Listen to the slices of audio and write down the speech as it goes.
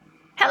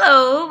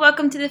Hello,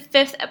 welcome to the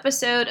 5th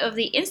episode of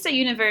the Insta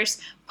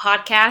Universe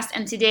podcast,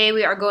 and today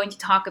we are going to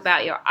talk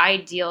about your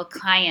ideal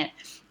client.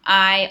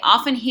 I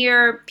often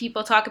hear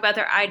people talk about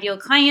their ideal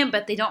client,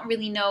 but they don't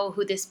really know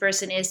who this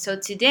person is. So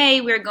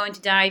today we're going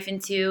to dive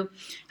into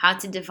how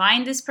to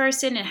define this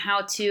person and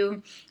how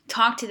to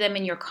talk to them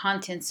in your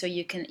content so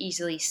you can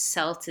easily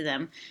sell to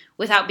them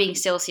without being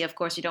salesy. Of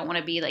course, you don't want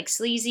to be like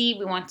sleazy.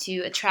 We want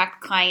to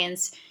attract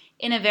clients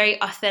in a very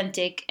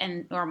authentic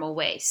and normal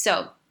way.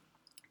 So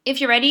if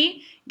you're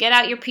ready, get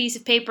out your piece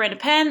of paper and a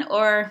pen,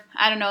 or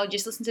I don't know,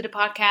 just listen to the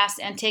podcast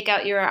and take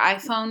out your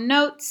iPhone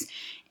notes,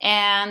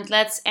 and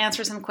let's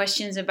answer some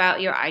questions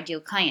about your ideal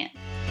client.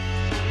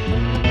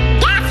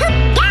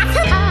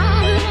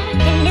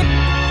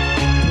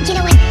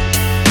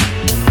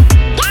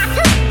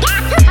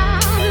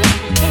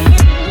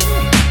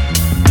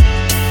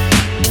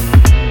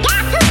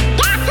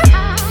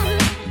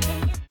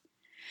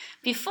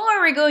 Before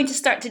we're going to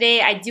start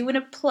today, I do want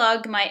to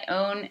plug my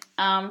own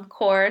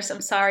course. I'm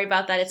sorry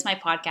about that. It's my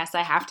podcast.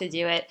 I have to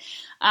do it.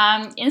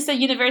 Insta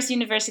Universe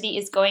University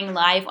is going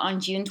live on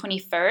June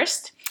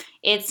 21st.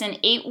 It's an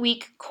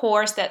 8-week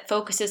course that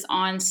focuses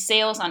on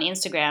sales on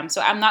Instagram.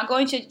 So I'm not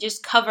going to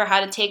just cover how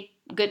to take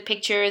good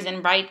pictures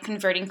and write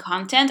converting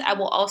content. I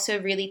will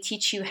also really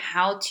teach you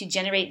how to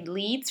generate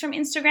leads from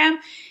Instagram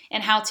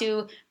and how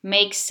to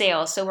make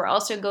sales. So we're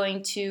also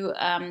going to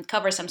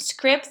cover some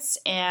scripts,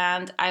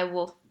 and I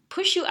will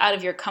push you out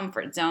of your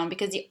comfort zone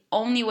because the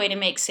only way to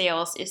make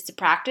sales is to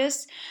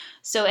practice.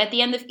 So at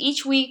the end of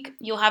each week,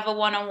 you'll have a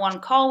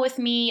one-on-one call with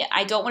me.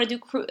 I don't want to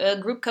do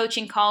group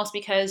coaching calls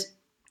because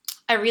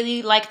I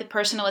really like the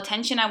personal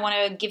attention. I want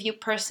to give you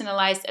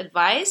personalized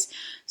advice.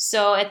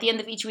 So at the end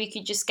of each week,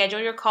 you just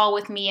schedule your call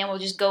with me and we'll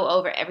just go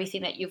over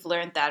everything that you've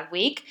learned that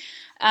week.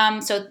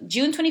 So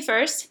June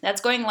 21st, that's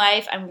going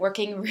live. I'm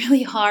working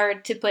really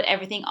hard to put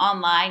everything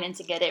online and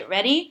to get it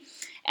ready.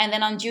 And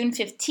then on June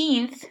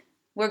 15th,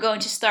 we're going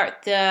to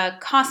start the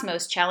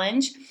Cosmos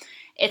Challenge.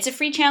 It's a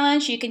free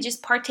challenge. You can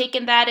just partake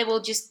in that. It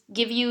will just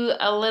give you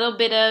a little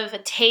bit of a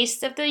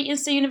taste of the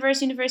Insta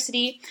Universe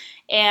University,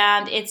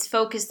 and it's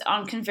focused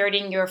on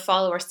converting your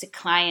followers to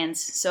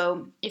clients.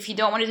 So if you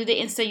don't want to do the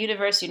Insta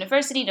Universe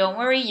University, don't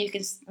worry. You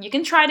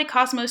can try the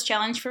Cosmos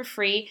Challenge for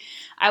free.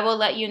 I will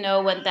let you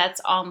know when that's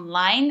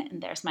online.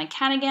 And there's my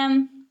cat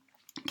again.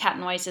 Cat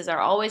noises are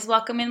always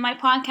welcome in my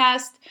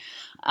podcast.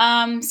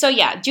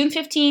 June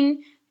 15th.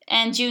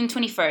 And June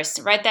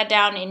 21st. Write that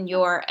down in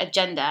your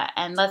agenda,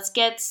 and let's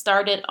get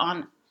started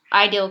on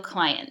ideal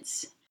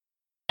clients.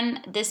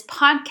 And this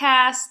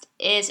podcast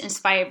is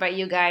inspired by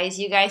you guys.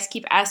 You guys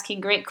keep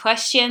asking great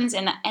questions,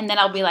 and then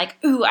I'll be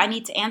like, ooh, I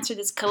need to answer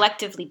this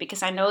collectively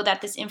because I know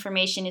that this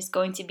information is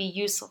going to be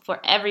useful for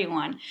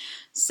everyone.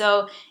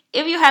 So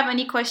if you have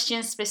any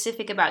questions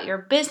specific about your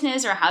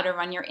business or how to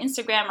run your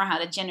Instagram or how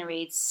to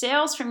generate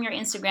sales from your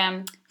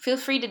Instagram, feel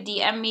free to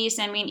DM me,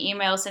 send me an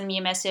email, send me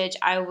a message.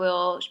 I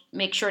will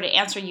make sure to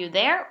answer you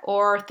there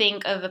or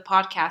think of a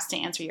podcast to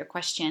answer your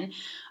question.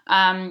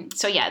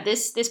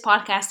 This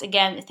podcast,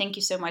 again, thank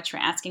you so much for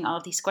asking all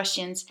of these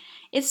questions.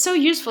 It's so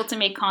useful to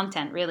make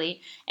content,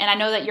 really. And I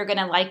know that you're going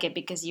to like it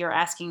because you're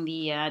asking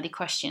the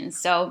questions.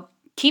 So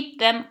keep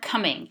them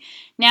coming.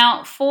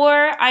 Now,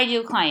 for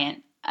ideal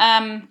client,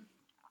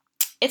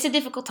 it's a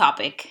difficult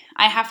topic,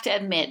 I have to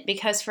admit,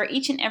 because for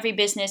each and every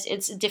business,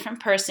 it's a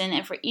different person,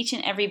 and for each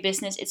and every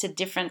business, it's a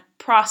different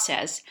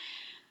process.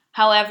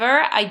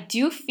 However, I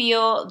do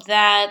feel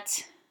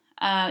that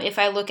if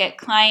I look at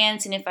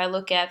clients and if I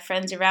look at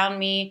friends around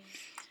me,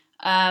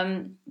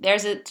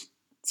 there's a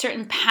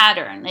certain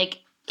pattern.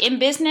 Like in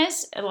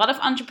business, a lot of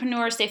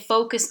entrepreneurs, they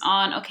focus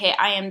on, okay,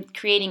 I am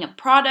creating a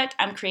product,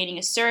 I'm creating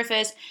a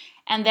service,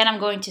 and then I'm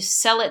going to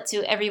sell it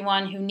to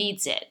everyone who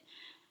needs it.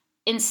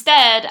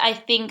 Instead, I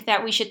think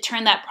that we should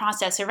turn that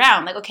process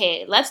around. Like,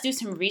 okay, let's do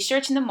some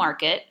research in the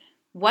market.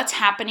 What's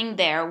happening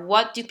there?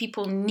 What do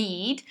people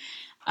need?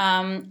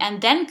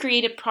 And then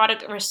create a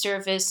product or a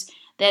service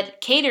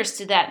that caters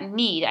to that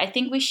need. I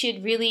think we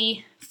should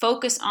really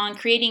focus on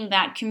creating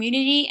that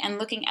community and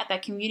looking at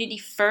that community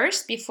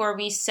first before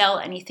we sell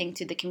anything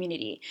to the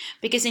community.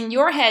 Because in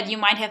your head, you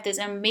might have this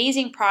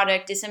amazing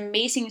product, this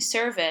amazing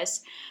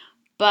service,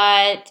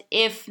 but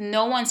if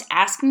no one's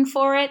asking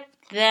for it,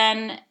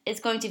 then it's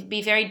going to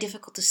be very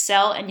difficult to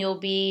sell and you'll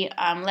be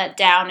let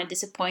down and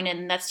disappointed.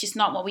 And that's just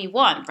not what we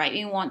want, right?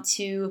 We want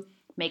to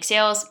make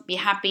sales, be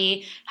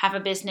happy, have a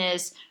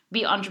business,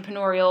 be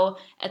entrepreneurial,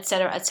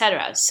 etc.,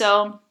 etc.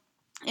 So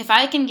if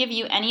I can give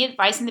you any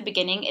advice in the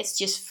beginning, it's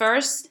just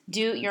first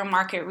do your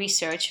market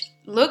research.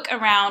 Look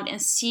around and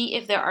see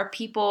if there are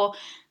people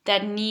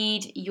that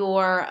need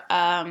your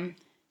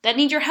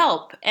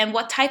help, and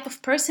what type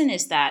of person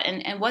is that,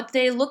 and what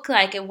they look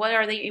like, and what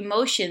are their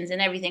emotions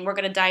and everything. We're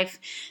going to dive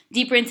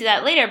deeper into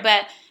that later,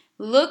 but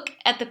look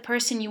at the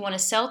person you want to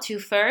sell to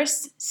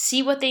first,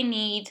 see what they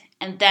need,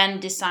 and then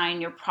design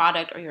your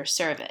product or your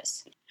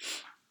service.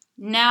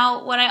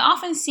 Now, what I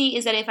often see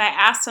is that if I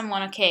ask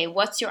someone, okay,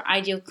 what's your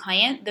ideal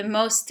client? The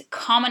most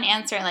common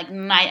answer, like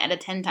 9 out of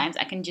 10 times,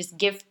 I can just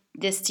give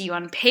this to you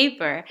on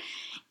paper,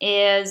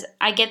 is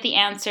I get the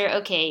answer,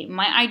 okay,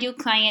 my ideal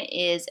client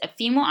is a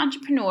female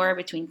entrepreneur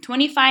between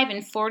 25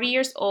 and 40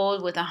 years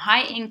old with a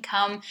high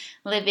income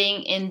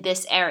living in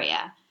this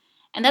area.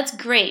 And that's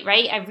great,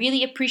 right? I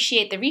really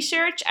appreciate the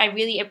research. I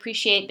really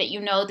appreciate that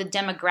you know the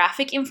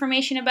demographic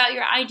information about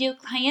your ideal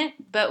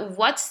client, but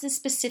what's the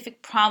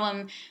specific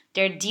problem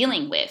they're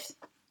dealing with?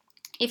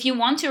 If you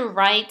want to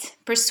write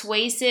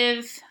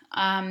persuasive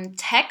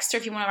text, or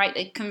if you want to write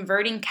like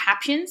converting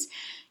captions,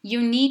 you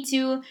need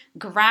to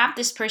grab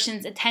this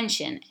person's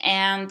attention.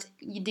 And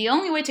the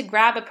only way to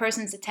grab a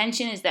person's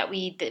attention is that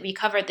we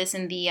covered this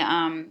in the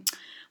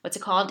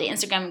the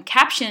Instagram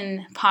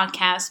caption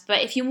podcast.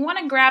 But if you want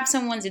to grab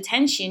someone's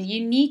attention,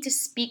 you need to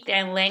speak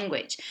their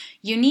language.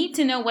 You need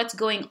to know what's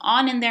going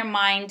on in their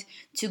mind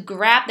to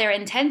grab their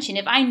attention.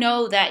 If I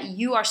know that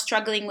you are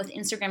struggling with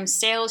Instagram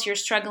sales, you're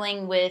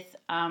struggling with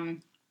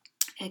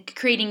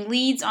creating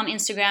leads on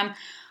Instagram,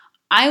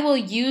 I will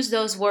use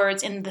those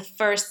words in the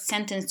first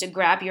sentence to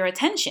grab your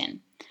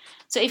attention.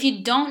 So if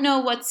you don't know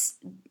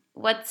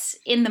what's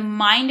in the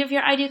mind of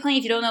your ideal client,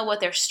 if you don't know what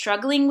they're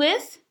struggling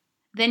with,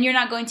 then you're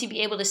not going to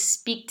be able to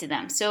speak to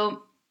them.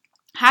 So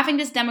having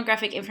this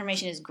demographic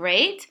information is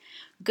great.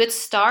 Good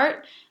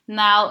start.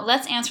 Now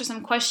let's answer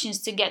some questions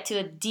to get to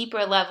a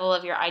deeper level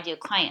of your ideal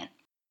client.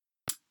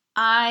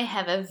 I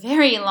have a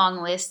very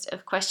long list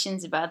of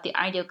questions about the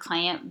ideal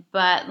client,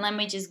 but let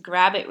me just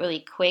grab it really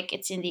quick.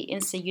 It's in the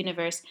Insta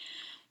Universe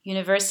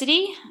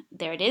University.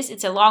 There it is.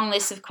 It's a long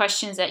list of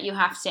questions that you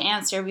have to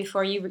answer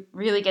before you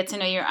really get to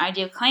know your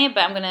ideal client,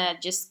 but I'm going to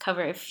just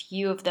cover a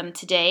few of them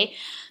today.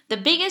 The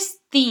biggest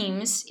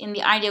themes in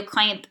the ideal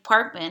client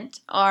department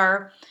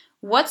are: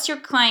 what's your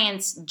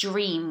client's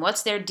dream?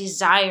 What's their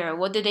desire?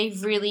 What do they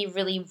really,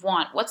 really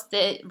want? What's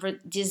the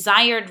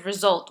desired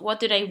result? What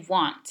do they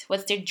want?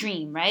 What's their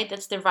dream, right?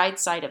 That's the right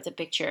side of the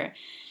picture.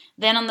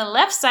 Then on the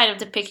left side of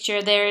the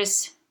picture,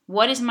 there's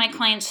what is my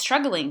client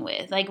struggling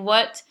with? Like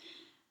what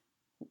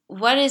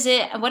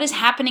is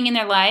happening in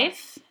their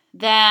life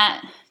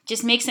that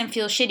just makes them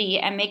feel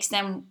shitty and makes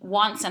them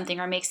want something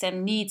or makes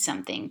them need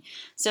something.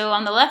 So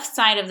on the left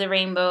side of the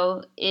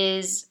rainbow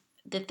is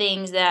the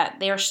things that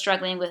they are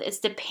struggling with. It's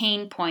the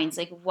pain points,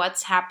 like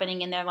what's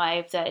happening in their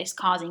life that is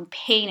causing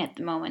pain at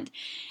the moment.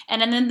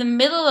 And then in the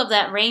middle of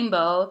that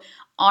rainbow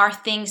are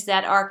things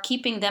that are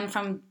keeping them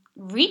from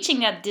reaching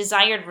that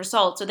desired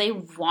result. So they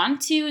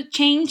want to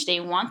change, they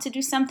want to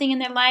do something in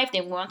their life,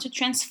 they want to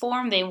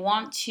transform, they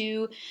want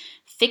to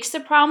fix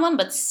the problem,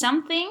 but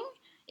something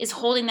is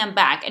holding them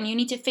back, and you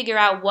need to figure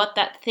out what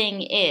that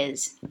thing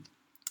is.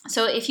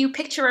 So if you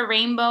picture a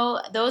rainbow,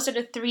 those are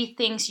the three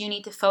things you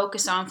need to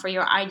focus on for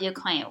your ideal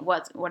client.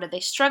 What are they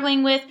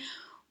struggling with?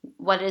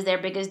 What is their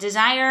biggest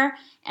desire?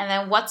 And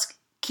then what's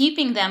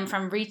keeping them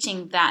from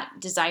reaching that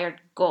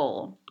desired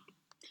goal?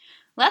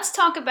 Let's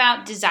talk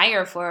about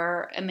desire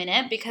for a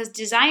minute, because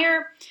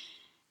desire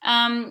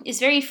is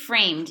very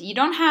framed. You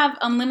don't have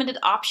unlimited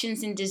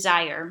options in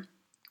desire,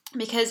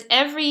 because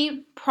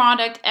every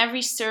product,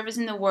 every service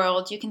in the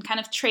world, you can kind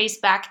of trace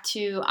back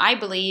to, I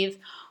believe,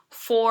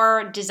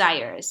 4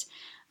 desires.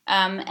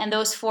 And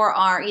those 4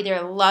 are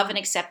either love and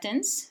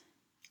acceptance,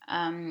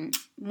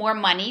 more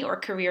money or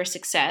career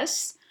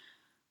success,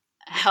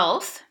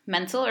 health,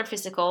 mental or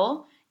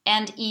physical,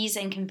 and ease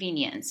and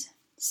convenience.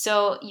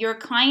 So your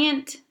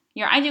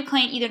ideal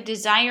client either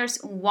desires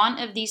one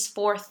of these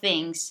 4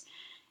 things.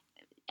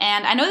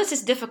 And I know this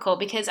is difficult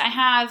because I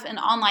have an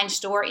online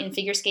store in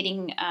figure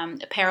skating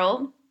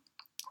apparel.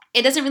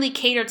 It doesn't really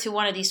cater to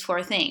one of these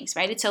 4 things,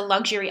 right? It's a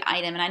luxury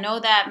item. And I know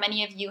that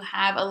many of you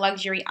have a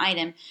luxury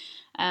item.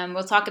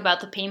 We'll talk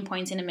about the pain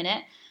points in a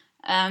minute.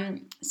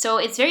 So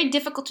it's very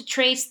difficult to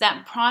trace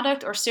that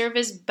product or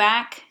service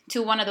back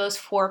to one of those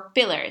 4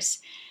 pillars.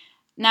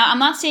 Now, I'm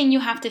not saying you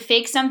have to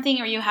fake something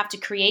or you have to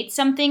create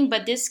something,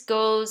 but this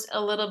goes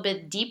a little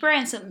bit deeper,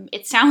 and so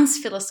it sounds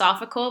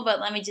philosophical, but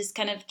let me just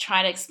kind of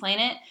try to explain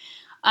it.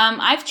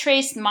 I've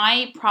traced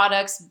my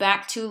products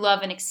back to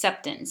love and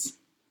acceptance.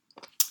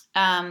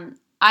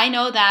 I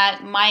know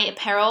that my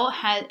apparel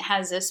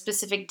has a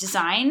specific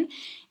design,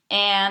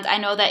 and I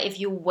know that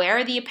if you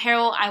wear the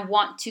apparel, I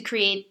want to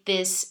create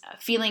this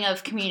feeling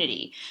of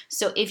community.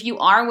 So if you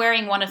are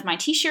wearing one of my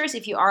t-shirts,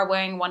 if you are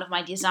wearing one of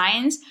my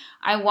designs,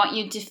 I want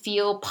you to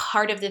feel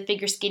part of the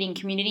figure skating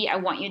community. I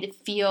want you to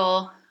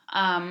feel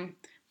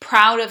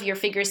proud of your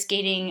figure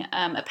skating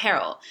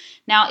apparel.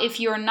 Now, if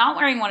you're not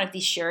wearing one of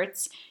these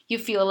shirts, you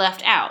feel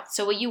left out.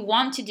 So what you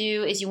want to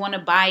do is you want to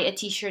buy a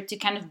t-shirt to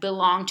kind of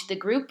belong to the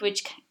group,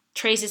 which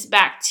traces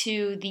back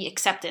to the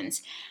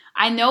acceptance.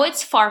 I know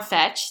it's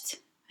far-fetched.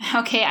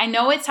 Okay, I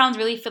know it sounds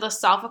really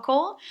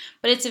philosophical,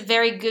 but it's a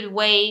very good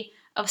way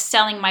of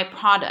selling my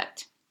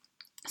product.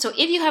 So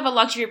if you have a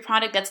luxury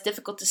product that's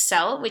difficult to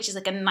sell, which is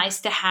like a nice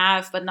to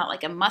have, but not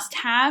like a must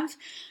have,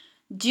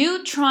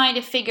 do try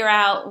to figure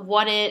out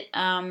what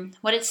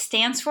it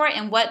stands for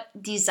and what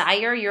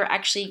desire you're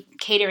actually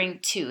catering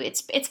to.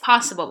 It's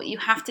possible, but you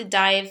have to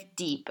dive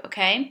deep,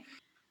 okay?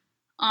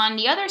 On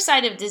the other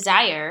side of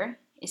desire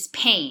is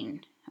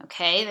pain.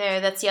 Okay,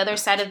 that's the other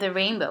side of the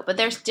rainbow. But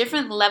there's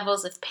different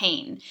levels of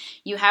pain.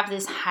 You have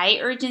this high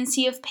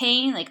urgency of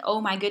pain, like,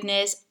 oh my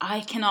goodness, I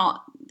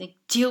cannot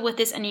deal with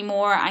this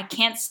anymore. I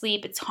can't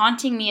sleep. It's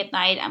haunting me at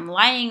night. I'm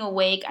lying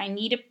awake. I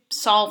need to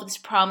solve this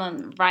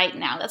problem right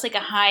now. That's like a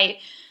high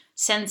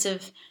sense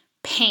of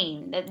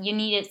pain that you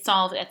need it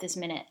solved at this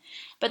minute.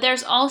 But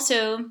there's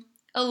also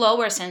a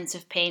lower sense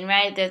of pain,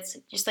 right? That's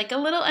just like a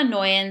little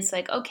annoyance,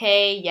 like,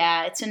 okay,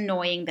 yeah, it's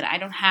annoying that I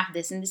don't have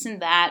this and this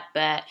and that,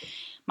 but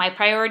my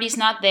priority's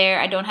not there.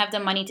 I don't have the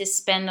money to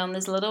spend on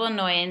this little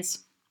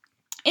annoyance.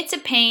 It's a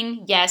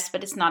pain, yes,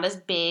 but it's not as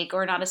big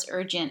or not as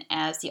urgent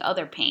as the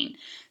other pain.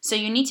 So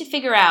you need to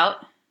figure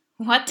out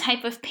what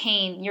type of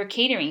pain you're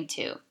catering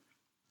to.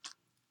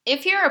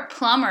 If you're a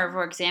plumber,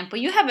 for example,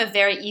 you have a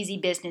very easy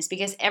business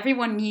because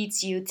everyone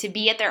needs you to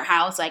be at their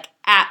house like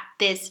at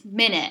this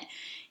minute.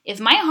 If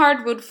my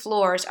hardwood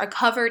floors are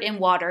covered in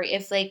water,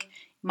 if like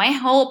my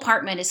whole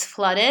apartment is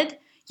flooded,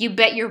 you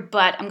bet your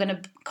butt I'm going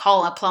to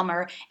call a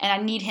plumber and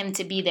I need him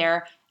to be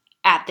there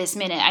at this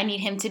minute. I need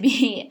him to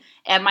be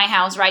at my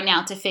house right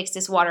now to fix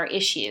this water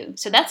issue.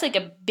 So that's like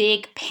a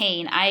big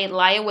pain. I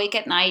lie awake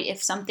at night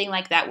if something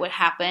like that would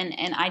happen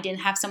and I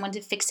didn't have someone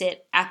to fix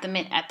it at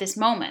this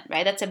moment,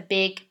 right? That's a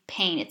big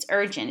pain. It's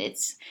urgent. It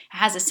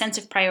has a sense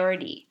of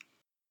priority.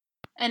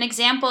 An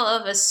example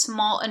of a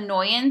small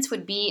annoyance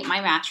would be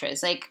my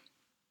mattress. Like,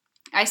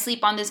 I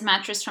sleep on this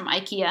mattress from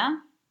IKEA.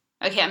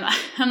 Okay,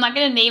 I'm not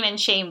gonna name and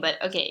shame,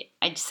 but okay,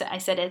 I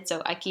said it.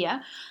 So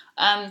IKEA,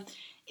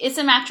 it's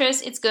a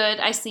mattress. It's good.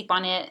 I sleep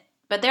on it.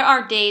 But there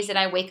are days that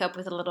I wake up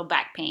with a little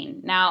back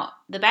pain. Now,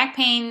 the back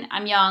pain,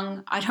 I'm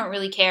young. I don't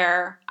really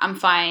care. I'm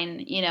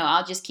fine.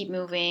 I'll just keep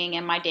moving,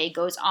 and my day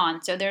goes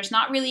on. So there's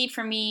not really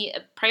for me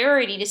a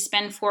priority to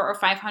spend 400 or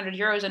 500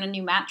 euros on a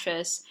new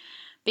mattress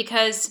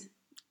because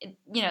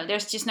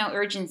there's just no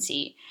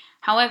urgency.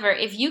 However,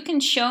 if you can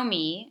show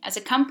me as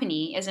a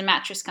company, as a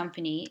mattress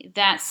company,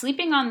 that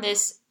sleeping on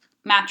this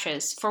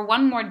mattress for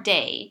one more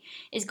day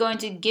is going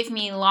to give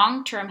me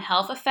long-term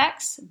health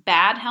effects,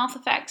 bad health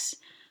effects,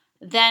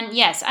 then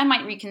yes, I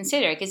might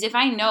reconsider. Because if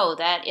I know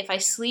that if I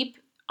sleep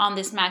on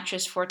this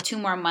mattress for 2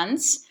 more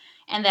months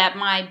and that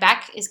my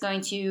back is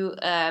going to,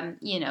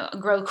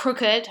 grow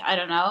crooked, I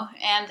don't know,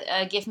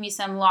 and give me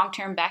some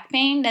long-term back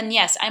pain, then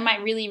yes, I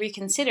might really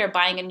reconsider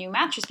buying a new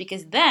mattress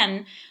because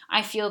then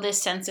I feel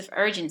this sense of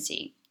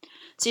urgency.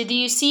 So do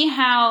you see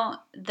how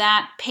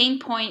that pain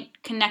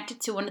point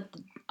connected to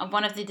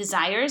one of the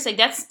desires? Like,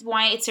 that's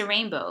why it's a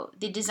rainbow.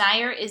 The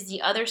desire is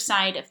the other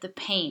side of the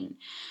pain.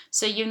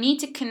 So you need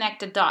to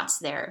connect the dots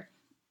there.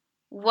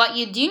 What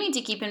you do need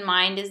to keep in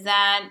mind is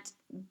that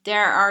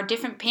there are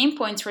different pain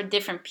points for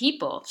different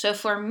people. So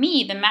for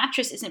me, the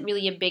mattress isn't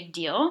really a big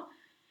deal.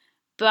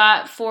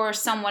 But for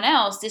someone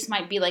else, this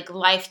might be like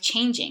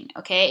life-changing,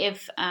 okay?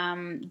 If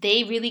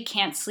they really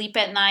can't sleep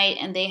at night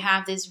and they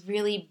have this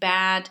really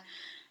bad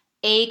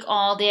ache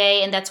all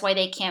day and that's why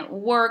they can't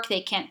work, they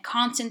can't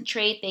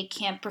concentrate, they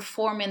can't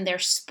perform in their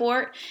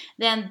sport,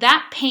 then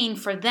that pain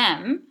for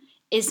them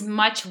is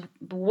much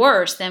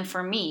worse than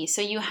for me.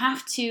 So you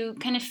have to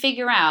kind of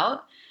figure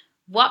out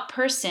what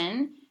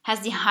person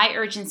has the high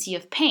urgency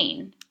of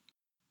pain,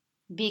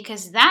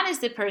 because that is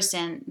the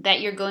person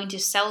that you're going to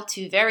sell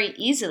to very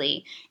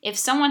easily. If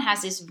someone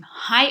has this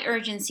high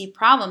urgency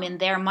problem in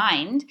their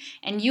mind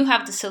and you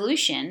have the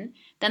solution,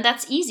 then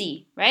that's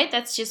easy, right?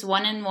 That's just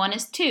 1 and 1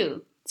 is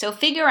 2. So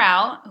figure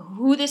out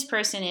who this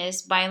person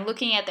is by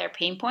looking at their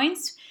pain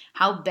points,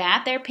 how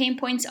bad their pain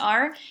points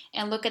are,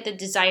 and look at the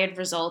desired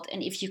result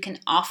and if you can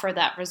offer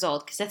that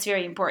result, because that's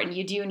very important.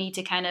 You do need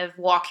to kind of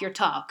walk your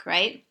talk,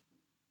 right?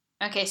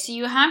 Okay, so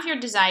you have your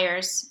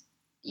desires,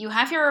 you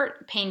have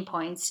your pain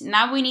points.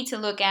 Now we need to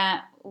look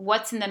at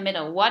what's in the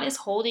middle. What is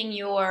holding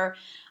your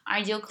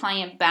ideal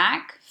client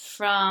back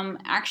from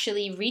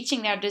actually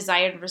reaching their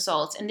desired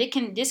results? And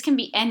this can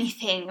be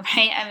anything,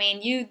 right? I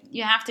mean,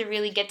 you have to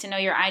really get to know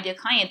your ideal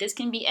client. This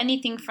can be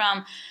anything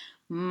from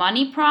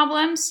money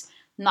problems,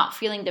 not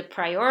feeling the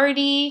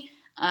priority,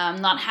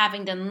 not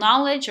having the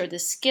knowledge or the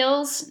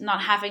skills,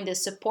 not having the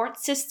support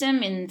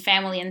system in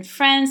family and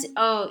friends.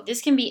 Oh,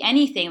 this can be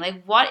anything.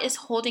 Like, what is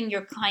holding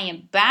your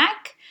client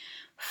back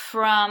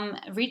from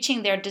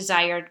reaching their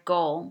desired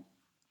goal?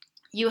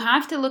 You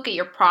have to look at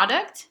your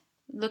product,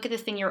 look at the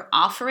thing you're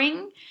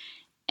offering,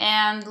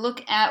 and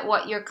look at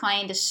what your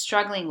client is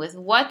struggling with.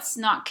 What's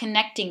not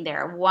connecting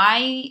there?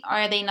 Why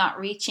are they not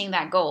reaching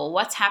that goal?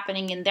 What's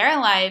happening in their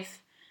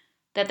life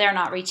that they're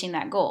not reaching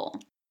that goal?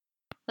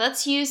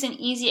 Let's use an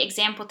easy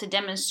example to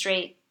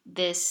demonstrate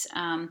this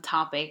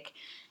topic.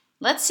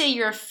 Let's say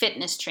you're a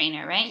fitness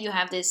trainer, right? You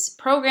have this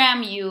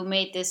program, you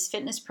made this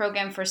fitness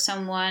program for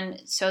someone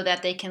so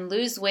that they can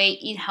lose weight,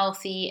 eat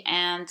healthy,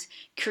 and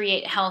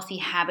create healthy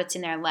habits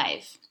in their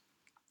life.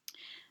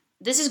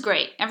 This is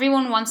great.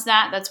 Everyone wants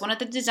that. That's one of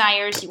the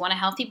desires. You want a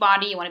healthy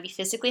body. You want to be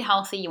physically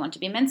healthy. You want to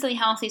be mentally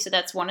healthy. So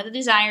that's one of the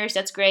desires.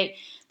 That's great.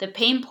 The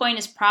pain point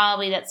is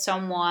probably that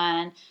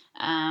someone,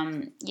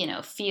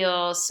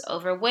 feels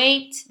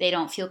overweight. They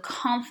don't feel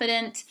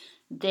confident.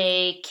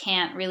 They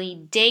can't really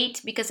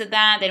date because of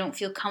that. They don't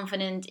feel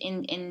confident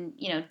in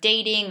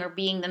dating or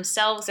being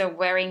themselves or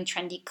wearing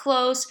trendy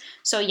clothes.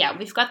 So yeah,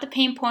 we've got the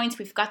pain points,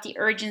 we've got the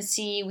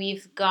urgency,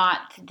 we've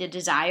got the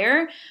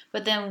desire.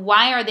 But then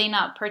why are they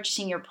not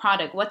purchasing your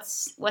product?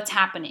 What's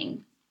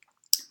happening?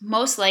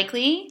 Most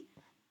likely,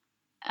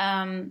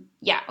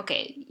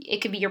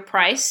 it could be your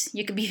price.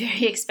 You could be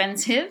very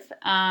expensive.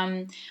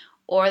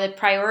 Or the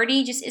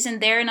priority just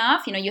isn't there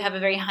enough. You have a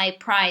very high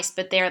price,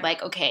 but they're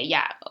like, okay,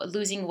 yeah,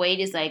 losing weight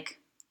is like,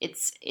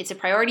 it's a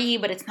priority,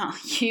 but it's not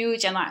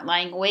huge. I'm not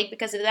lying awake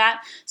because of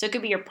that. So it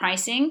could be your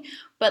pricing.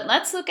 But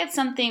let's look at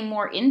something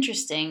more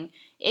interesting.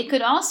 It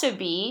could also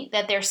be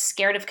that they're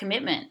scared of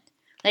commitment.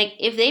 Like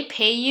if they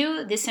pay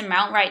you this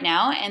amount right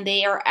now and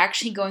they are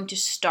actually going to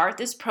start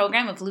this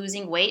program of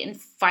losing weight and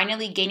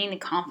finally gaining the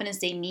confidence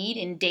they need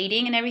in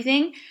dating and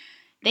everything,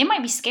 they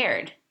might be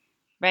scared.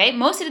 Right?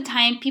 Most of the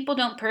time, people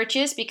don't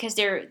purchase because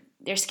they're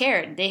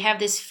scared. They have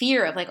this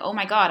fear of like, oh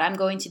my God, I'm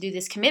going to do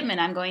this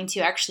commitment. I'm going to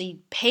actually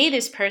pay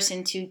this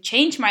person to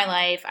change my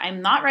life. I'm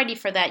not ready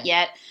for that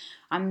yet.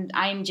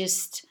 I'm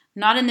just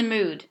not in the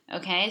mood.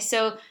 Okay,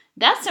 so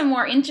that's a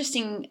more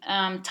interesting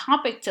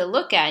topic to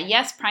look at.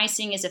 Yes,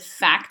 pricing is a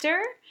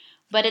factor,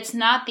 but it's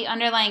not the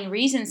underlying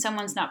reason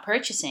someone's not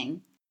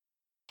purchasing.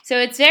 So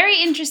it's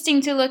very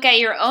interesting to look at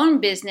your own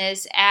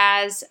business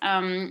as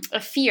a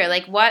fear.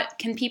 Like, what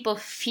can people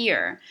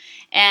fear?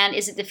 And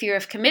is it the fear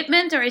of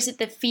commitment, or is it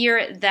the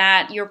fear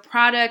that your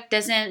product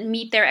doesn't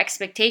meet their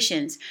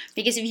expectations?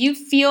 Because if you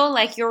feel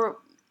like your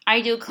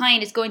ideal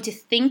client is going to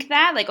think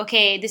that, like,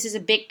 okay, this is a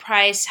big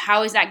price,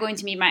 how is that going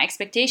to meet my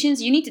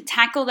expectations? You need to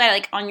tackle that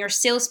like on your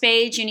sales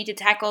page. You need to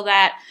tackle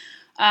that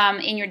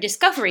in your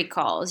discovery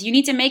calls. You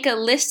need to make a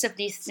list of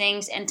these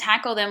things and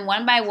tackle them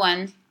one by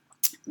one.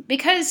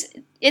 Because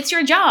it's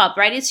your job,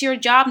 right? It's your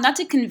job not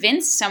to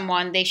convince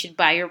someone they should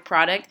buy your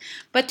product,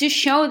 but to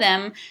show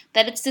them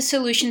that it's the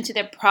solution to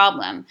their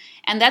problem.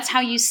 And that's how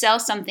you sell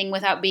something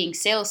without being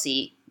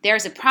salesy.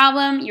 There's a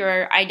problem,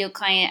 your ideal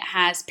client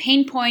has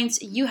pain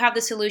points, you have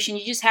the solution.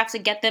 You just have to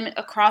get them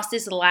across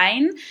this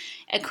line,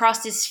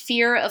 across this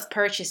fear of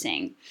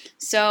purchasing.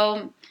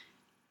 So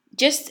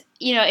just,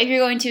 if you're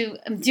going to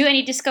do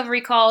any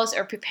discovery calls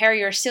or prepare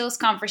your sales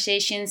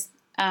conversations,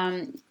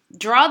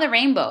 draw the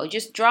rainbow.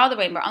 Just draw the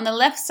rainbow. On the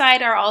left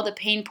side are all the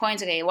pain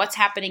points. Okay, what's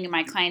happening in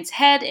my client's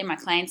head, in my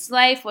client's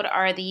life? What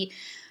are the,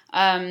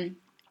 the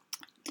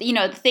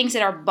things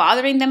that are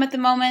bothering them at the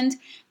moment?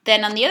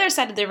 Then on the other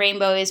side of the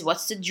rainbow is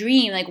what's the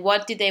dream? Like,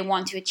 what do they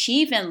want to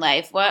achieve in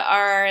life? What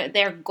are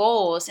their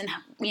goals? And,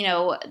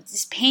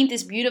 just paint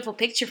this beautiful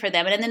picture for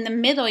them. And then in the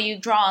middle, you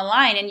draw a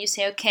line and you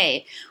say,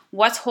 okay,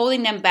 what's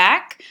holding them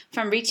back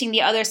from reaching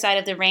the other side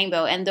of the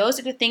rainbow? And those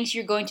are the things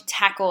you're going to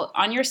tackle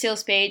on your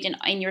sales page and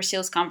in your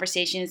sales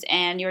conversations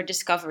and your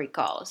discovery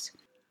calls.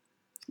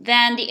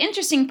 Then the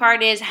interesting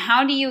part is,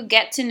 how do you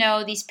get to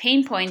know these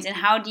pain points and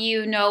how do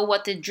you know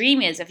what the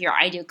dream is of your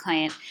ideal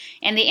client?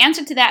 And the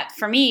answer to that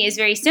for me is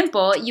very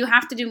simple. You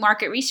have to do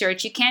market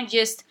research. You can't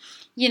just,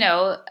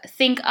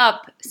 think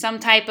up some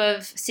type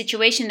of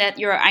situation that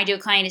your ideal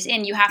client is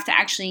in. You have to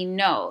actually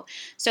know.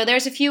 So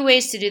there's a few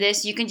ways to do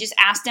this. You can just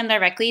ask them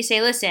directly.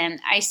 Say, listen,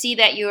 I see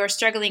that you're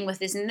struggling with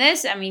this and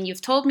this. I mean,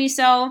 you've told me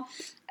so.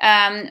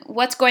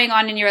 What's going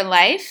on in your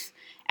life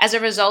as a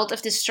result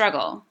of this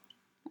struggle?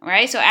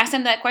 Right? So ask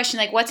them that question,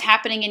 like, what's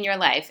happening in your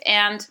life?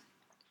 And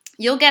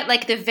you'll get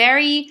like the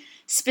very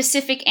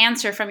specific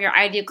answer from your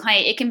ideal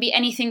client. It can be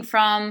anything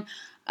from,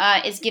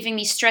 it's giving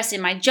me stress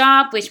in my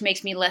job, which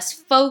makes me less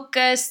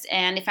focused.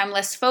 And if I'm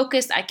less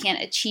focused, I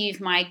can't achieve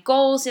my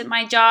goals in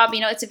my job.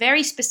 It's a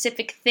very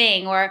specific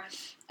thing. Or,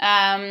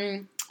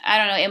 I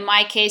don't know, in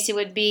my case, it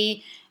would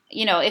be,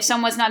 if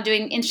someone's not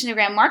doing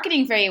Instagram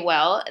marketing very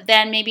well,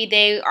 then maybe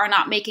they are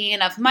not making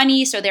enough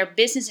money, so their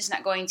business is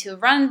not going to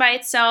run by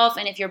itself.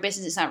 And if your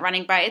business is not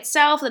running by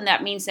itself, then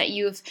that means that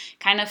you've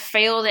kind of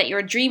failed at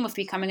your dream of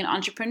becoming an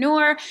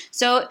entrepreneur.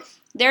 So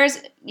there's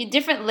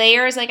different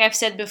layers, like I've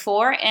said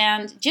before,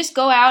 and just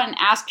go out and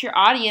ask your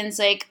audience,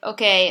 like,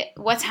 okay,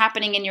 what's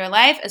happening in your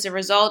life as a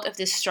result of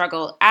this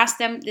struggle? Ask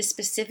them this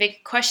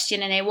specific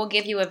question, and they will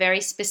give you a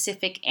very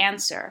specific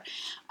answer.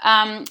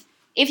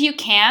 If you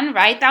can,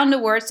 write down the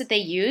words that they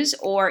use,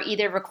 or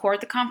either record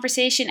the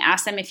conversation,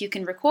 ask them if you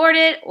can record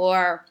it,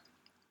 or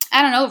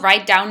I don't know,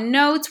 write down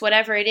notes,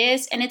 whatever it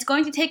is. And it's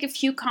going to take a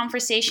few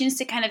conversations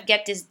to kind of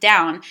get this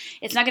down.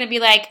 It's not going to be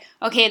like,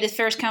 okay, the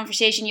first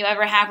conversation you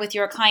ever have with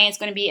your client is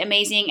going to be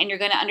amazing and you're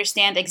going to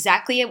understand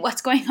exactly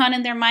what's going on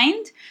in their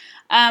mind.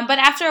 But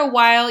after a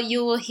while,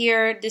 you will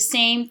hear the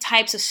same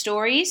types of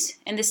stories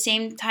and the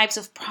same types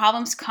of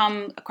problems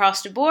come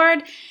across the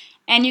board.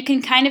 And you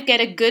can kind of get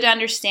a good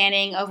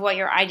understanding of what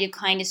your ideal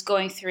client is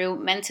going through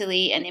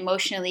mentally and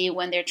emotionally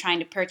when they're trying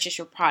to purchase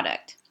your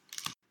product.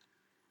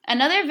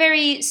 Another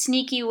very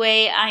sneaky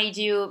way I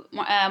do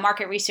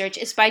market research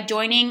is by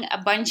joining a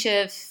bunch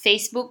of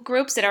Facebook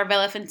groups that are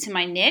relevant to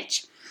my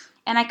niche.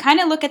 And I kind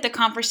of look at the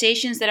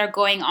conversations that are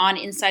going on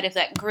inside of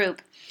that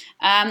group.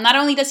 Not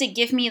only does it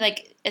give me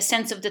like a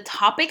sense of the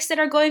topics that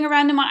are going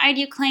around in my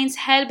ideal client's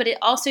head, but it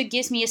also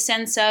gives me a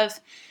sense of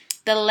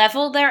the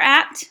level they're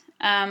at.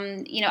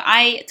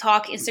 I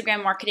talk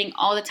Instagram marketing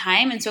all the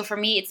time, and so for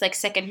me, it's like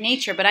second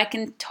nature. But I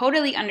can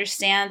totally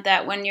understand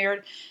that when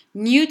you're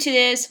new to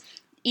this,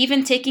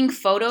 even taking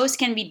photos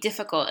can be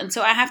difficult. And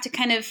so I have to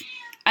kind of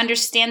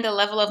understand the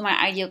level of my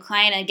ideal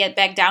client and get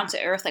back down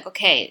to earth. Like,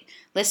 okay,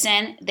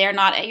 listen, they're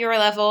not at your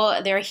level.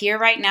 They're here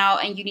right now,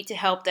 and you need to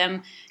help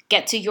them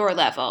get to your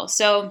level.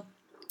 So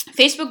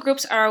Facebook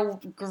groups are a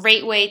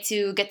great way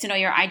to get to know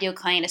your ideal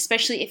client,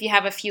 especially if you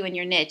have a few in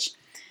your niche.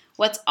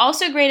 What's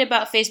also great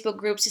about Facebook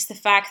groups is the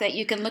fact that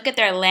you can look at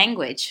their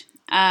language.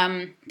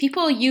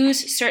 People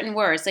use certain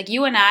words. Like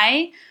you and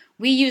I,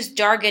 we use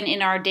jargon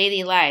in our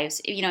daily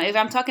lives. If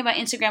I'm talking about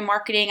Instagram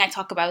marketing, I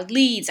talk about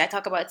leads, I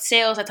talk about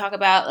sales, I talk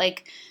about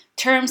like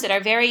terms that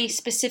are very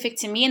specific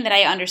to me and that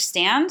I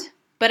understand.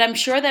 But I'm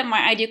sure that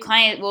my ideal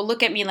client will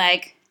look at me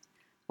like,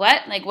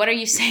 what? Like, what are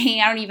you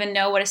saying? I don't even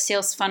know what a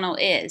sales funnel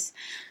is.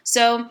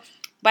 So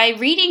by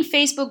reading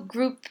Facebook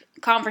group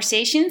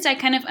conversations, I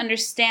kind of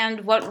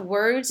understand what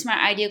words my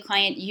ideal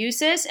client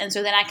uses. And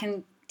so then I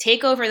can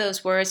take over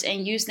those words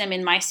and use them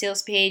in my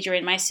sales page or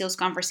in my sales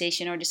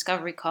conversation or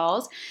discovery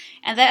calls.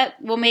 And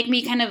that will make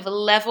me kind of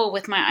level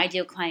with my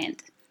ideal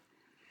client.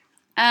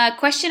 A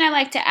question I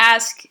like to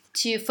ask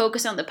to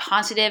focus on the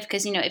positive,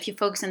 because if you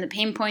focus on the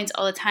pain points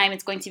all the time,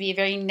 it's going to be a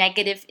very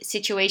negative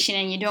situation,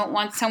 and you don't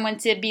want someone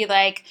to be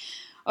like,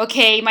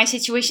 okay, my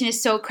situation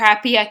is so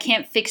crappy, I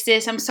can't fix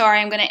this, I'm sorry,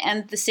 I'm going to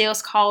end the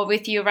sales call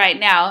with you right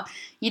now.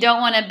 You don't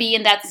want to be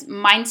in that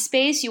mind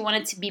space, you want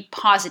it to be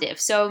positive.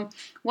 So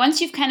once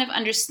you've kind of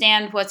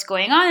understand what's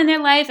going on in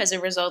their life as a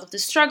result of the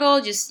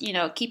struggle, just,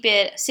 keep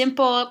it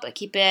simple, but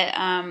keep it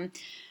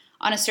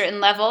on a certain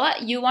level,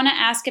 you want to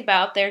ask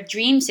about their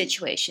dream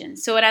situation.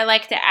 So what I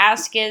like to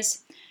ask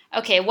is,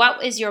 okay,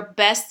 what is your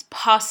best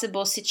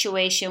possible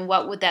situation?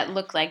 What would that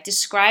look like?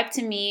 Describe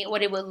to me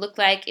what it would look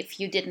like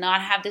if you did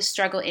not have this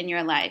struggle in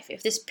your life.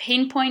 If this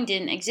pain point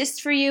didn't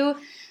exist for you,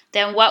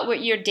 then what would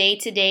your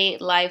day-to-day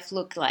life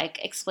look like?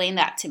 Explain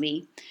that to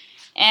me.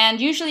 And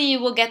usually you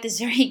will get this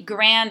very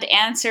grand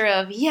answer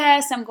of,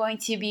 yes, I'm going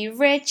to be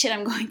rich and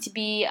I'm going to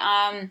be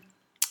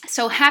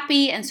so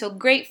happy and so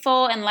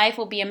grateful, and life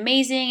will be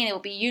amazing and it will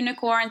be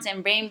unicorns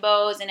and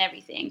rainbows and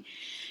everything.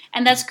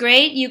 And that's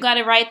great. You got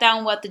to write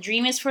down what the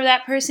dream is for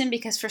that person,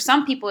 because for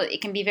some people it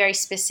can be very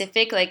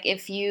specific. Like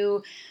if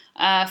you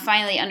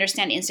finally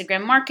understand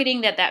Instagram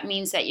marketing, that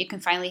means that you can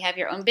finally have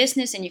your own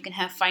business and you can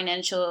have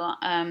financial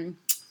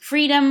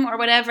freedom or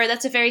whatever.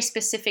 That's a very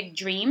specific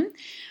dream.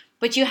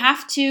 But you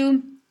have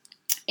to,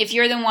 if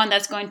you're the one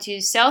that's going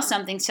to sell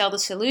something, sell the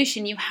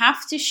solution, you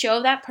have to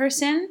show that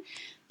person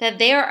that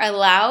they are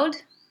allowed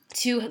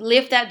to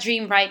live that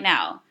dream right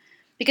now.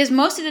 Because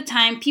most of the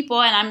time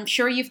people, and I'm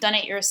sure you've done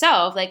it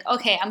yourself, like,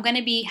 okay, I'm going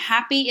to be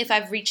happy if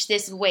I've reached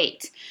this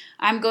weight.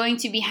 I'm going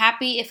to be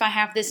happy if I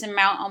have this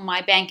amount on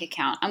my bank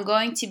account. I'm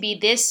going to be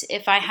this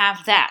if I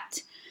have that,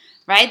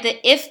 right?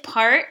 The if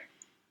part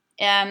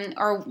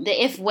or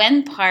the if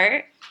when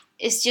part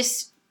is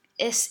just,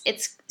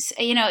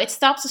 it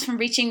stops us from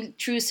reaching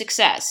true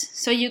success.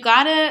 So you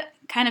got to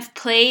kind of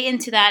play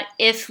into that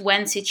if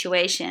when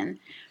situation.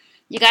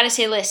 You got to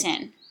say,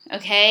 listen,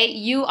 okay,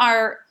 you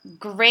are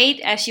great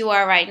as you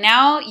are right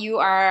now. You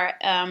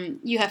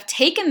have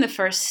taken the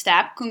first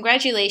step.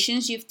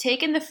 Congratulations. You've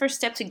taken the first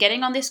step to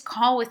getting on this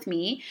call with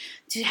me,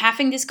 to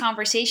having this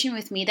conversation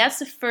with me. That's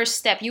the first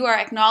step. You are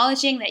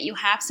acknowledging that you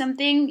have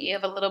something. You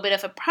have a little bit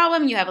of a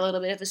problem. You have a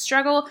little bit of a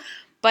struggle.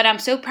 But I'm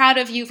so proud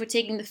of you for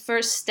taking the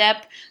first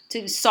step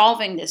to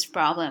solving this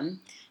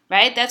problem.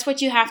 Right? That's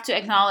what you have to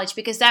acknowledge,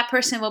 because that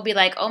person will be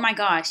like, oh my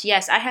gosh,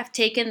 yes, I have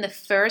taken the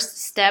first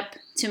step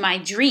to my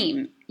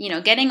dream.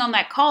 Getting on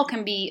that call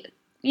can be,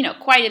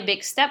 quite a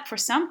big step for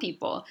some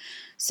people.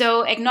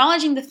 So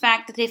acknowledging the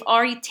fact that they've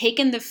already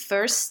taken the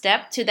first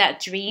step to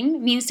that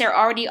dream means they're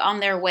already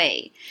on their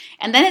way.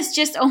 And then it's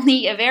just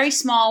only a very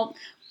small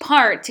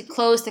part to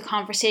close the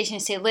conversation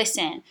and say,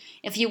 listen,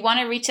 if you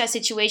want to reach that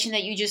situation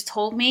that you just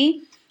told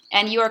me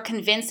and you are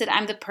convinced that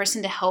I'm the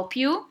person to help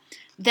you,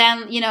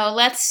 then,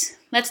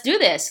 let's do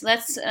this.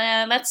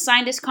 Let's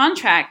sign this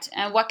contract.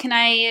 What can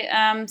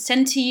I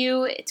send to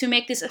you to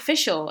make this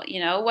official?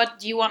 What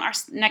do you want our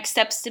next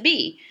steps to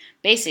be,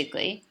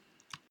 basically?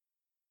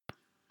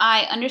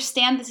 I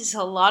understand this is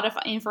a lot of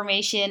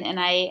information and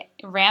I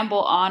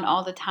ramble on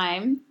all the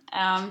time.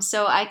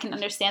 So I can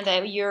understand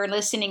that you're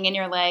listening and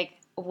you're like,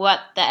 what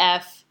the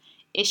F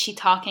is she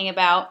talking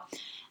about?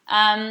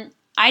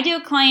 Ideal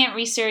client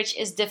research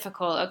is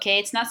difficult, okay?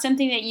 It's not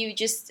something that you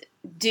just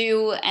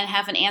do and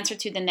have an answer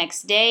to the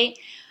next day.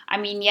 I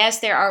mean, yes,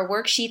 there are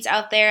worksheets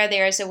out there.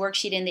 There is a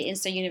worksheet in the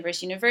Insta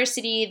Universe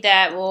University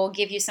that will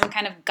give you some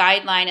kind of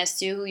guideline as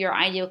to who your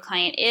ideal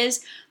client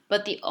is.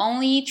 But the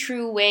only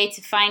true way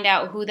to find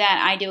out who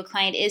that ideal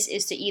client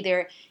is to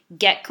either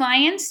get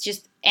clients,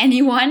 just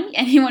anyone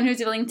who's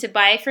willing to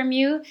buy from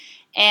you,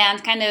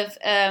 and kind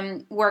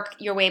of work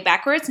your way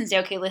backwards and say,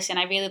 okay, listen,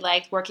 I really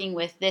liked working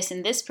with this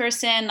and this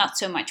person, not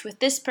so much with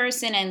this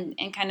person,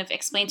 and kind of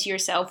explain to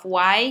yourself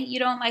why you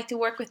don't like to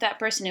work with that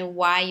person and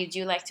why you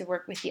do like to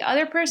work with the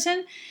other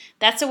person.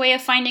 That's a way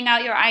of finding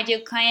out your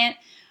ideal client.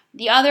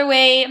 The other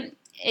way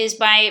is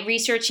by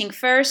researching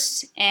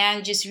first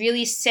and just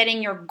really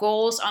setting your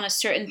goals on a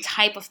certain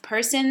type of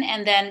person,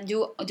 and then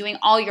doing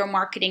all your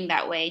marketing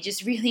that way.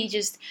 Just really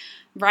just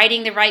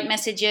writing the right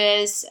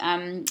messages,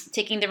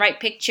 taking the right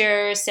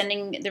pictures,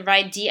 sending the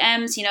right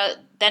DMs,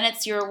 then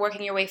you're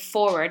working your way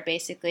forward,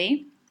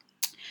 basically.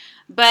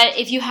 But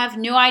if you have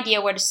no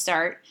idea where to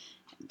start,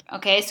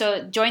 okay,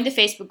 so join the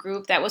Facebook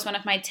group. That was one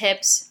of my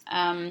tips.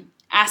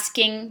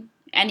 Asking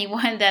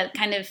anyone that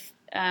kind of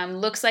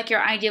looks like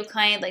your ideal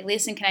client, like,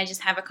 listen, can I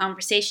just have a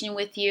conversation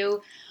with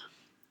you?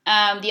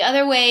 The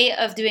other way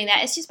of doing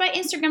that is just by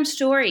Instagram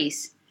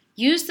stories.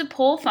 Use the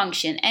poll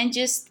function and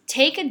just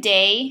take a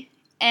day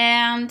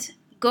and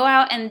go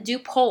out and do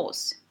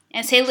polls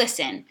and say,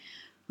 listen,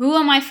 who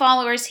of my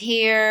followers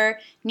here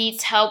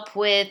needs help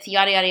with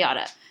yada, yada,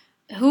 yada?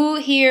 Who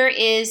here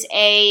is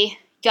a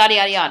yada,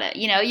 yada, yada?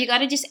 You got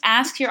to just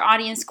ask your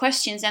audience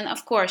questions. And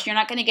of course, you're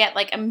not going to get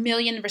like a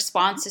million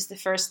responses the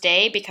first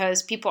day,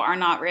 because people are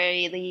not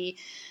really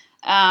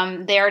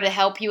there to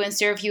help you and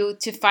serve you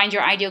to find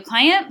your ideal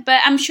client.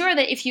 But I'm sure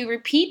that if you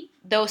repeat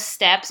those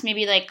steps,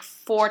 maybe like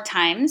 4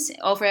 times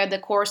over the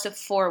course of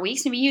 4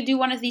 weeks, maybe you do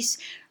one of these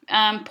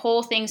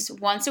poll things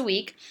once a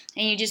week,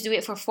 and you just do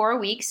it for 4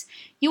 weeks,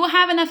 you will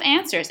have enough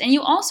answers. And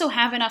you also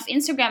have enough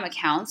Instagram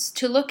accounts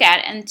to look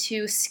at and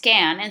to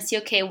scan and see,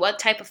 okay, what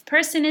type of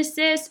person is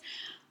this?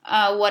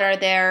 What are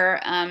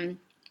their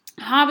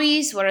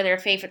hobbies? What are their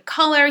favorite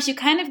colors? You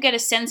kind of get a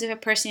sense of a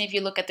person if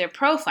you look at their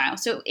profile.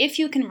 So if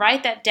you can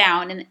write that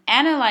down and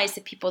analyze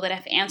the people that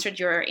have answered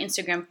your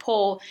Instagram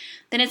poll,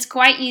 then it's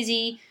quite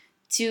easy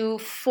to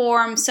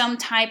form some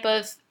type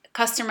of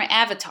customer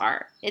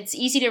avatar. It's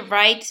easy to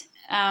write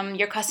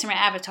your customer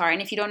avatar.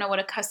 And if you don't know what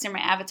a customer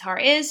avatar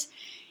is,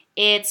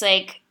 it's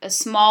like a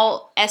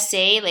small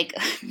essay, like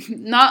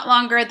not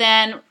longer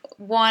than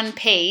 1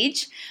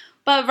 page,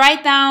 but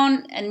write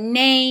down a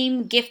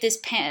name, give this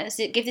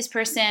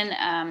person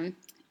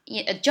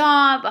a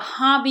job, a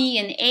hobby,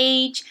 an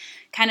age,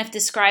 kind of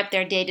describe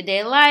their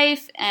day-to-day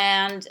life,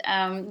 and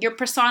you're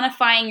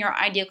personifying your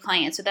ideal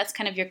client. So that's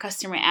kind of your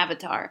customer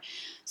avatar.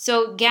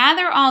 So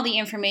gather all the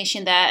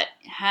information that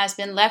has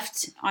been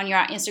left on your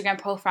Instagram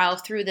profile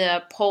through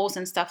the polls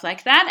and stuff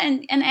like that,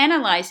 and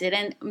analyze it.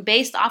 And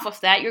based off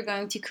of that, you're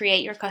going to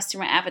create your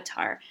customer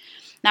avatar.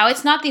 Now,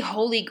 it's not the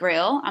holy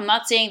grail. I'm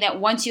not saying that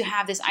once you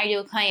have this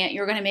ideal client,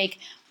 you're going to make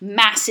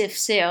massive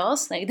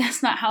sales. Like,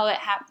 that's not how it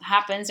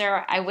happens,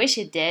 or I wish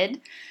it did.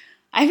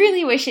 I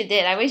really wish it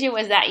did. I wish it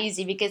was that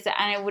easy, because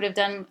I would have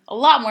done a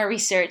lot more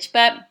research.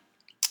 But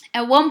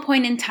at one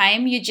point in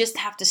time, you just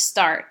have to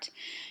start.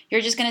 You're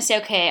just going to say,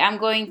 okay, I'm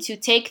going to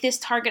take this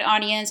target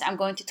audience, I'm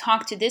going to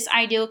talk to this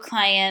ideal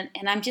client,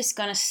 and I'm just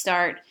going to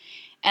start,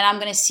 and I'm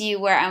going to see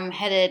where I'm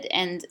headed,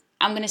 and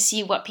I'm going to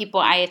see what people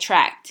I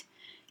attract.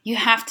 You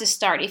have to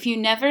start. If you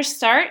never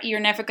start, you're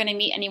never going to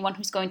meet anyone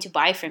who's going to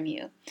buy from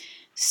you.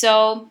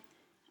 So,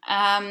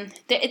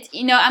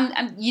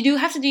 you do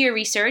have to do your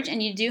research,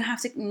 and you do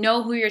have to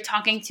know who you're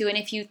talking to. And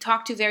if you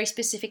talk to very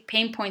specific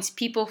pain points,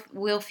 people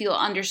will feel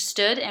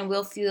understood and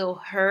will feel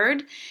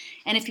heard.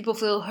 And if people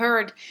feel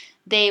heard,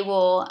 they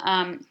will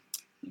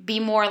be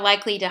more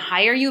likely to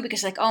hire you,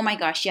 because like, oh my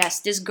gosh, yes,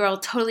 this girl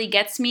totally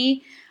gets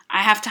me.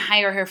 I have to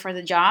hire her for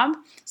the job.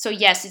 So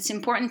yes, it's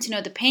important to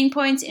know the pain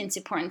points. It's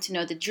important to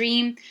know the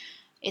dream.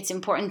 It's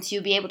important to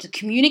be able to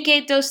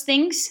communicate those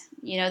things.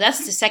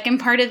 That's the second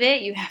part of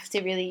it. You have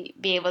to really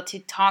be able to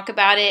talk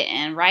about it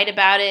and write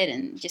about it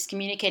and just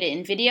communicate it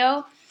in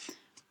video.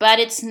 But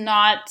it's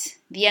not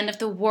the end of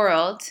the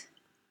world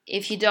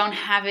if you don't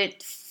have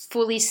it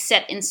fully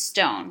set in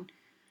stone.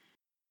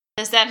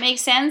 Does that make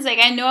sense? Like,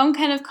 I know I'm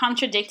kind of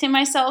contradicting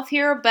myself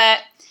here, but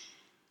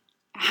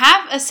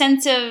have a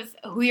sense of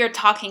who you're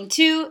talking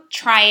to,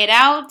 try it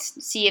out,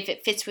 see if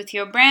it fits with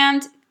your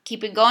brand,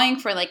 keep it going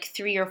for like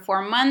 3 or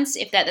 4 months.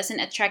 If that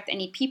doesn't attract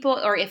any people,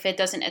 or if it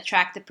doesn't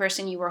attract the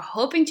person you were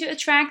hoping to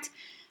attract,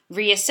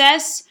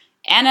 reassess,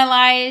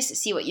 analyze,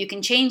 see what you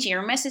can change in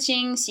your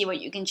messaging, see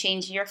what you can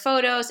change in your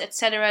photos,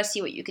 etc.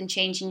 See what you can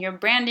change in your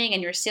branding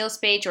and your sales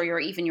page, or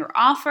even your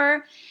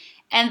offer.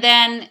 And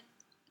then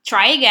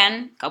try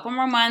again, a couple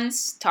more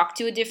months, talk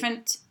to a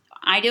different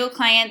ideal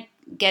client,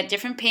 get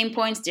different pain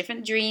points,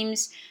 different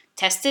dreams,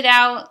 test it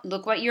out,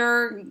 look what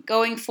you're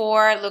going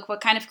for, look what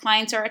kind of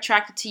clients are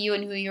attracted to you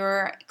and who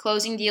you're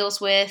closing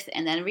deals with,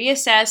 and then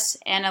reassess,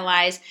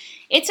 analyze.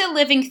 It's a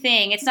living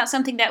thing. It's not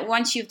something that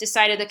once you've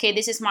decided, okay,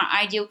 this is my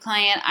ideal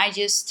client,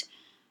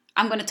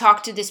 I'm going to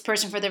talk to this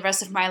person for the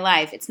rest of my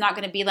life. It's not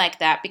going to be like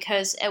that,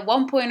 because at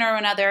one point or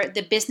another,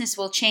 the business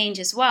will change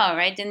as well,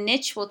 right? The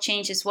niche will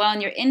change as well,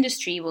 and your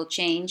industry will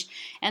change.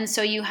 And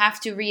so you have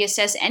to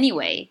reassess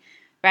anyway.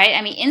 right?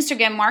 I mean,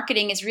 Instagram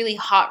marketing is really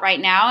hot right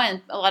now,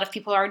 and a lot of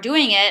people are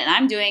doing it, and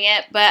I'm doing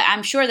it, but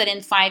I'm sure that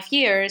in 5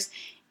 years,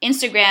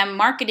 Instagram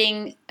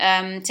marketing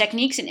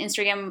techniques and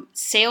Instagram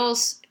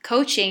sales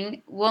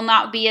coaching will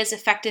not be as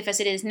effective as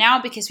it is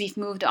now because we've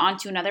moved on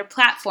to another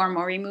platform,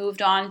 or we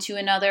moved on to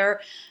another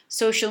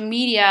social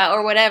media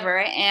or whatever.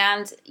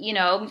 And,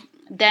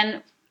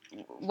 then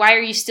why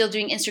are you still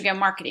doing Instagram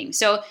marketing?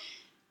 So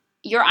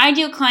your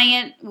ideal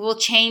client will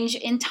change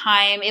in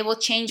time. It will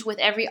change with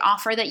every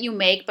offer that you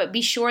make, but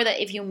be sure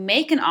that if you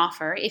make an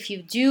offer, if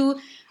you do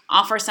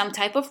offer some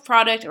type of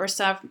product or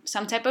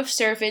some type of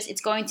service,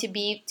 it's going to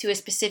be to a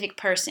specific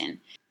person.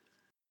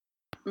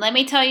 Let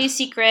me tell you a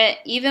secret.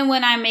 Even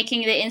when I'm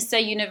making the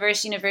Insta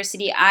Universe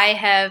University, I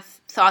have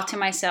thought to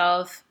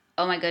myself,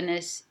 oh my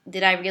goodness,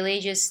 did I really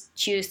just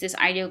choose this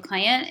ideal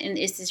client? And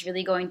is this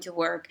really going to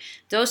work?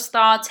 Those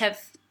thoughts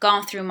have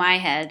gone through my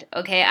head.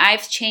 Okay,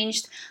 I've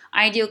changed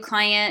ideal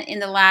client in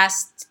the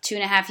last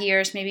 2.5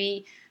 years,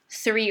 maybe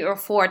 3 or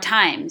 4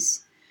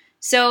 times.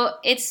 So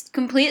it's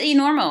completely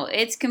normal.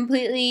 It's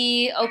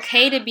completely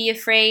okay to be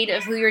afraid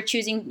of who you're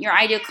choosing your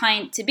ideal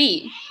client to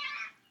be.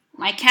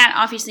 My cat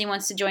obviously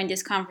wants to join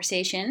this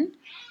conversation.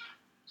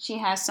 She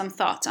has some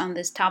thoughts on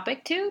this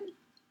topic too.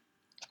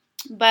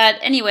 But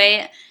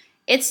anyway,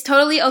 it's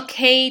totally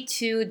okay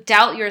to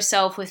doubt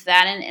yourself with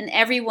that. And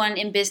everyone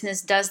in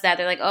business does that.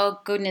 They're like,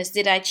 oh goodness,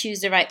 did I choose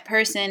the right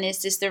person?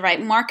 Is this the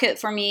right market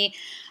for me?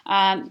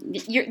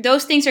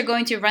 Those things are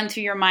going to run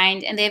through your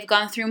mind, and they've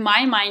gone through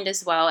my mind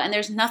as well. And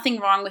there's nothing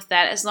wrong with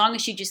that as long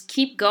as you just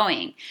keep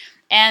going.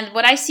 And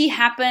what I see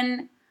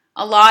happen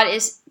a lot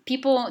is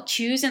people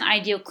choose an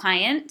ideal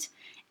client,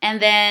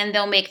 and then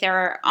they'll make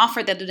their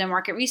offer. They'll do their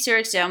market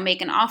research. They'll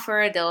make an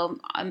offer. They'll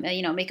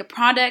make a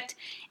product,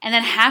 and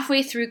then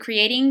halfway through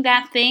creating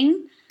that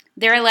thing,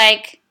 they're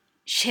like,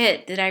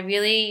 shit, did I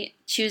really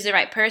choose the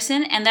right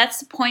person? And that's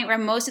the point where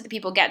most of the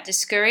people get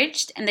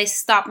discouraged and they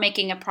stop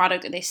making a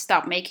product, or they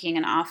stop making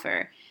an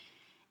offer.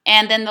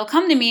 And then they'll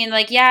come to me and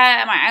like,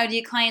 yeah, my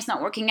ideal client's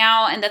not working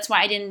out, and that's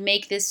why I didn't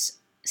make this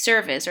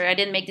service, or I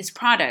didn't make this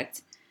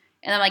product.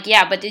 And I'm like,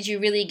 yeah, but did you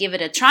really give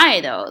it a try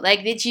though?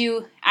 Like, did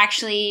you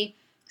actually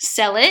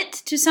sell it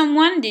to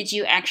someone? Did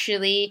you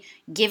actually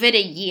give it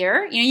a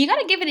year? You got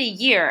to give it a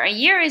year. A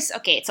year is,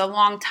 okay, it's a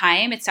long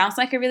time. It sounds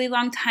like a really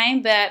long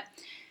time, but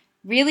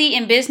really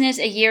in business,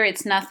 a year,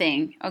 it's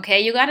nothing. Okay,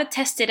 you got to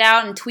test it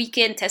out and tweak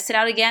it and test it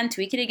out again,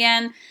 tweak it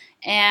again,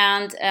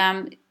 and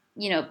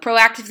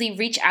proactively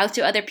reach out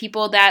to other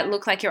people that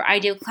look like your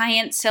ideal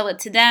client, sell it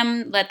to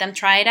them, let them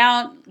try it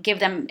out, give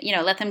them,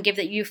 let them give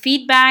you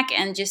feedback,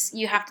 and just,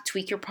 you have to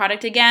tweak your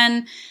product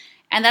again.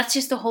 And that's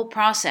just the whole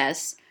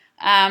process.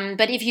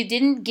 But if you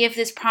didn't give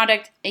this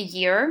product a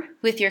year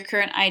with your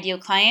current ideal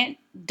client,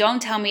 don't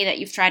tell me that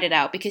you've tried it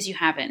out, because you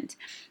haven't.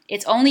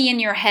 It's only in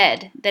your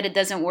head that it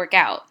doesn't work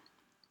out.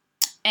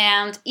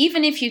 And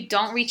even if you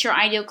don't reach your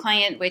ideal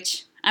client,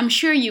 which I'm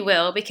sure you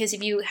will, because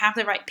if you have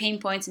the right pain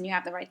points and you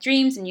have the right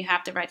dreams and you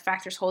have the right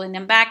factors holding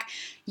them back,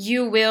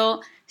 you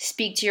will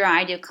speak to your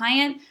ideal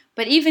client.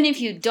 But even if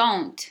you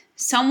don't,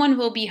 someone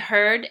will be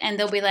heard and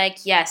they'll be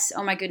like, yes,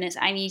 oh my goodness,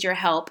 I need your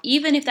help.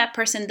 Even if that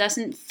person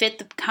doesn't fit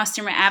the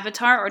customer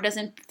avatar or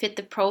doesn't fit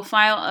the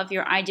profile of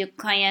your ideal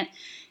client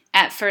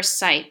at first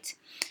sight.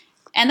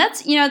 And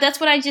that's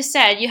what I just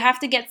said. You have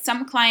to get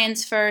some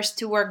clients first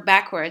to work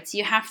backwards.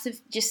 You have to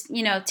just,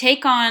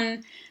 take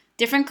on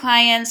different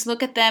clients,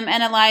 look at them,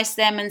 analyze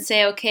them, and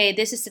say, okay,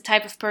 this is the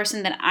type of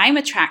person that I'm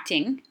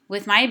attracting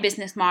with my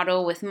business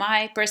model, with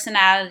my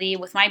personality,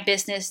 with my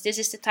business. This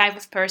is the type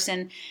of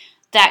person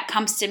that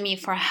comes to me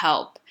for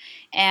help.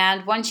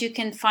 And once you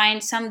can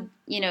find some,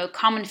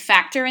 common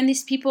factor in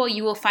these people,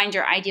 you will find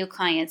your ideal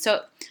client.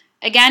 So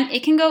again,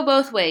 it can go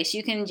both ways.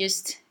 You can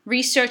just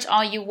research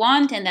all you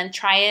want and then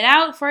try it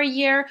out for a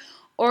year,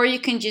 or you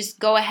can just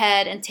go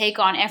ahead and take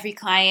on every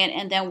client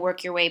and then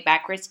work your way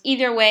backwards.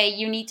 Either way,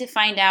 you need to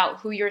find out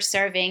who you're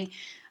serving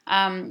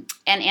and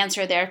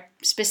answer their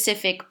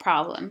specific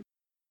problem.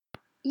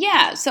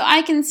 Yeah, so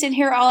I can sit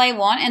here all I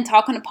want and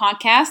talk on a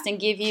podcast and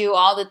give you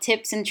all the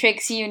tips and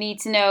tricks you need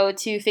to know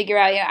to figure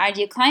out your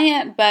ideal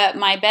client, but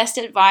my best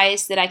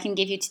advice that I can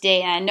give you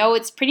today, and I know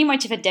it's pretty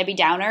much of a Debbie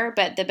Downer,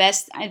 but the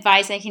best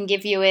advice I can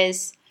give you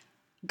is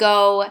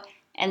go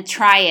and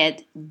try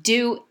it.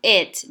 Do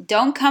it.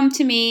 Don't come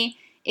to me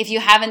if you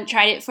haven't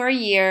tried it for a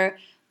year.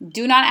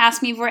 Do not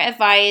ask me for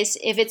advice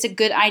if it's a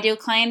good ideal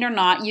client or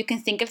not. You can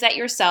think of that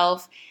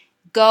yourself.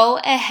 Go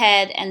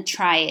ahead and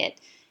try it.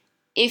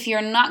 If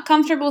you're not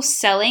comfortable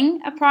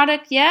selling a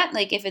product yet,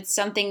 like if it's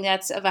something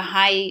that's of a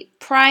high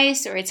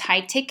price or it's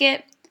high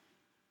ticket,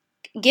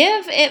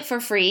 give it for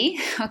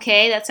free.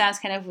 Okay, that sounds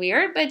kind of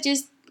weird, but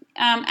just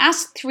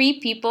ask 3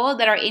 people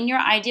that are in your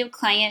ideal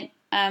client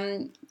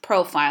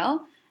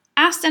profile.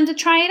 Ask them to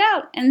try it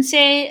out and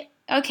say,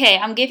 okay,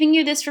 I'm giving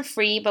you this for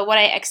free, but what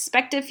I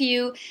expect of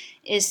you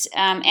is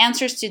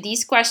answers to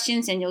these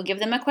questions, and you'll give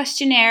them a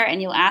questionnaire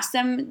and you'll ask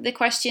them the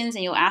questions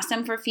and you'll ask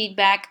them for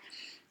feedback,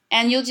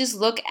 and you'll just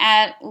look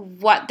at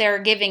what they're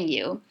giving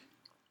you.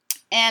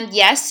 And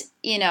yes,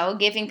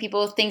 giving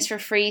people things for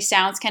free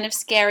sounds kind of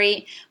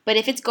scary, but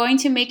if it's going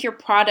to make your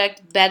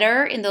product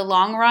better in the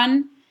long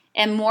run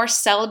and more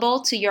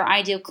sellable to your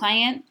ideal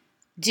client,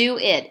 do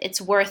it. It's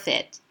worth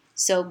it.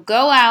 So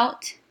go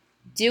out,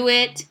 do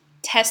it,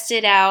 test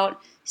it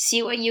out,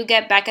 see what you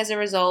get back as a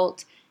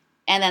result,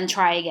 and then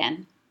try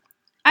again.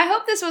 I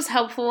hope this was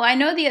helpful. I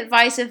know the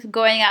advice of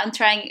going out and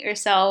trying it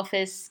yourself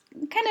is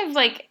kind of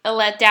like a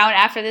letdown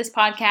after this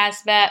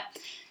podcast, but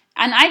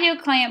an ideal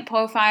client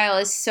profile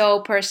is so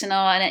personal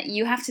and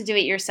you have to do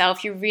it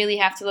yourself. You really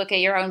have to look at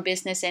your own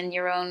business and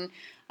your own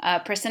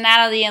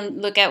personality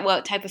and look at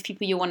what type of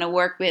people you want to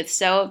work with.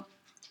 So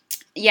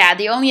yeah,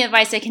 the only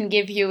advice I can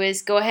give you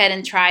is go ahead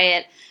and try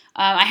it.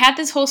 I had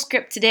this whole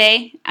script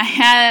today. I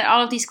had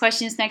all of these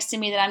questions next to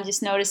me that I'm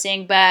just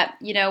noticing. But,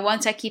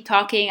 once I keep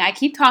talking, I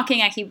keep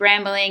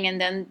rambling. And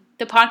then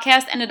the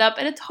podcast ended up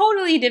in a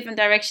totally different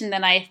direction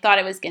than I thought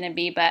it was going to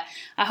be. But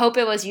I hope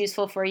it was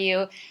useful for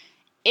you.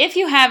 If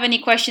you have any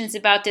questions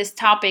about this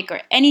topic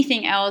or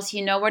anything else,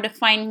 you know where to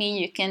find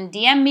me. You can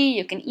DM me,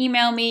 you can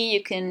email me,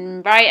 you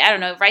can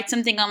write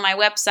something on my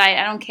website.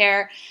 I don't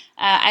care.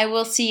 I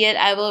will see it,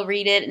 I will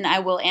read it, and I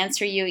will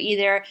answer you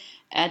either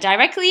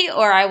directly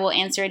or I will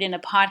answer it in a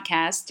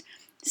podcast.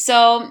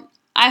 So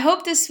I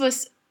hope this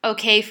was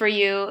okay for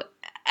you.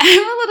 I'm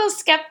a little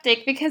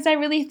skeptic because I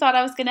really thought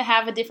I was going to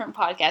have a different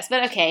podcast,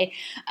 but okay.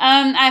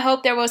 I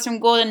hope there was some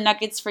golden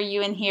nuggets for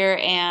you in here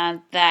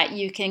and that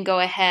you can go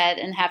ahead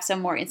and have some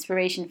more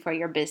inspiration for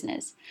your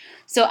business.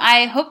 So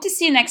I hope to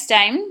see you next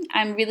time.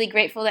 I'm really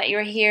grateful that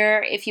you're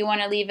here. If you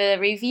want to leave a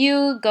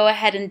review, go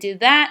ahead and do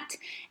that.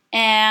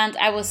 And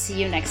I will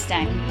see you next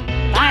time.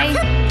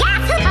 Bye.